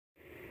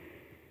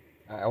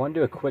I want to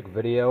do a quick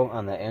video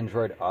on the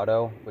Android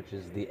Auto, which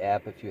is the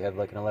app if you have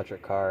like an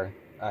electric car.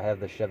 I have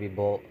the Chevy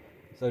Bolt,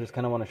 so I just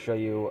kind of want to show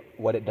you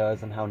what it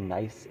does and how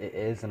nice it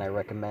is, and I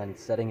recommend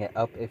setting it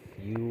up if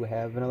you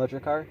have an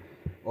electric car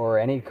or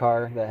any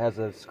car that has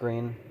a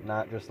screen,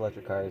 not just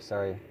electric cars,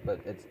 sorry, but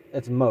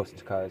it's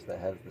most cars that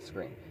have the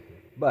screen.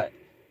 But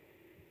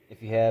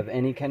if you have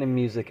any kind of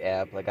music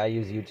app, like I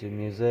use YouTube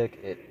Music,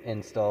 it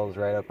installs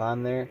right up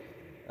on there.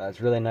 It's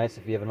really nice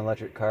if you have an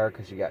electric car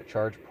because you got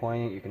charge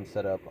point. You can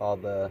set up all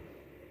the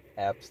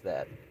apps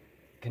that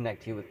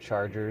connect you with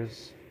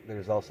chargers.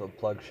 There's also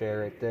plug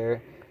share right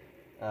there.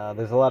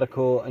 There's a lot of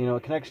cool,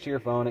 it connects to your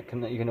phone. You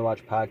can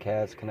watch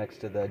podcasts, connects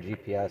to the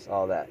GPS,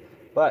 all that.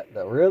 But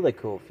the really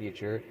cool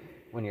feature,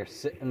 when you're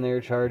sitting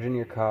there charging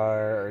your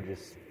car or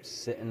just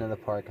sitting in the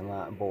parking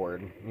lot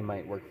bored, you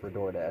might work for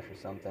DoorDash or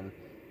something,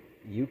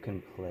 you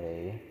can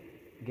play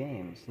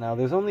games. Now,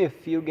 there's only a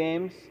few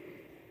games,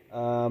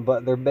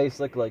 but they're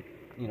basic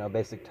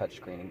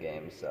touchscreen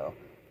games, so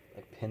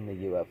like Pin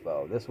the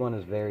UFO. This one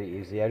is very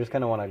easy. I just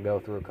kind of want to go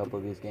through a couple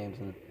of these games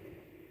and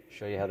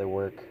show you how they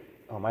work.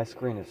 Oh, my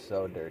screen is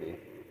so dirty.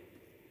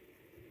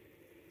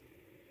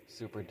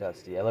 Super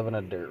dusty. I live on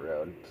a dirt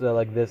road. So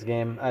like this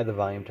game, I had the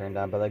volume turned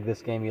down, but like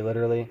this game you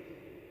literally...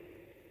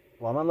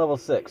 Well, I'm on level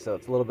 6, so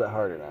it's a little bit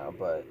harder now,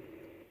 but...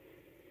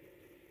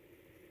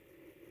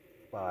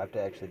 Wow, I have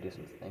to actually do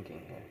some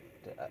thinking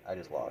here. I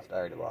just lost. I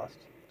already lost.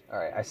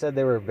 Alright, I said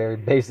they were very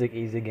basic,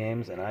 easy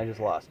games, and I just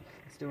lost.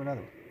 Let's do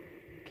another one.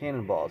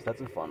 Cannonballs,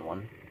 that's a fun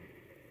one.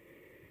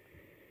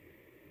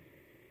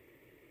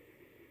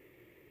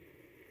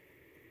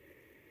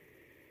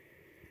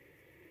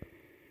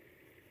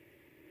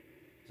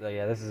 So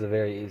yeah, this is a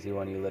very easy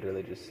one. You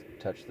literally just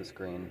touch the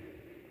screen,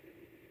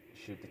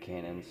 shoot the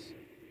cannons,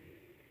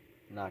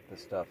 knock the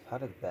stuff. How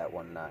did that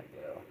one not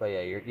go? But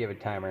yeah, you have a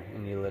timer,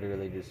 and you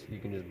literally you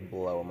can just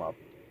blow them up.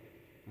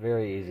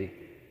 Very easy.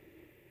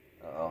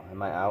 Uh-oh,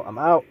 am I out? I'm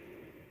out!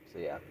 So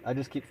yeah, I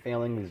just keep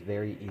failing these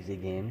very easy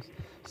games.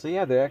 So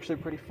yeah, they're actually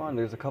pretty fun.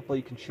 There's a couple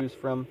you can choose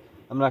from.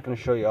 I'm not going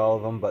to show you all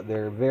of them, but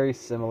they're very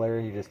similar.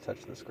 You just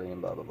touch the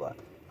screen, blah, blah, blah.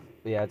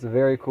 But yeah, it's a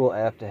very cool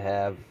app to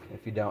have.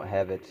 If you don't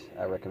have it,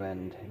 I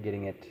recommend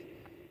getting it.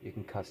 You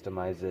can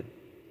customize it,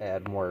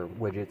 add more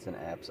widgets and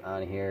apps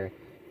on here.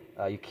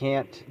 You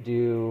can't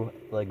do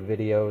like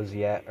videos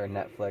yet or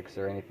Netflix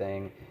or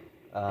anything.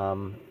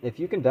 If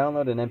you can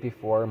download an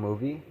MP4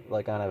 movie,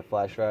 like on a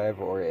flash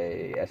drive or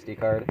a SD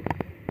card,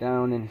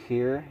 down in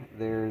here,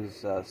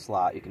 there's a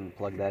slot. You can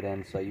plug that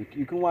in, so you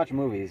can watch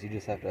movies. You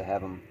just have to have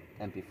them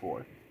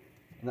MP4.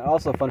 And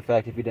also, fun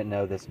fact, if you didn't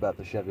know this about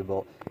the Chevy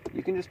Bolt,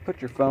 you can just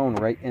put your phone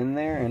right in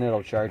there and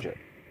it'll charge it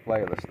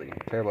wirelessly.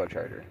 Turbo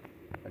charger.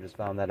 I just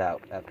found that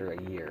out after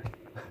a year.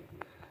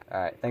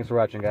 Alright, thanks for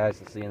watching,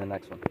 guys. I'll see you in the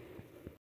next one.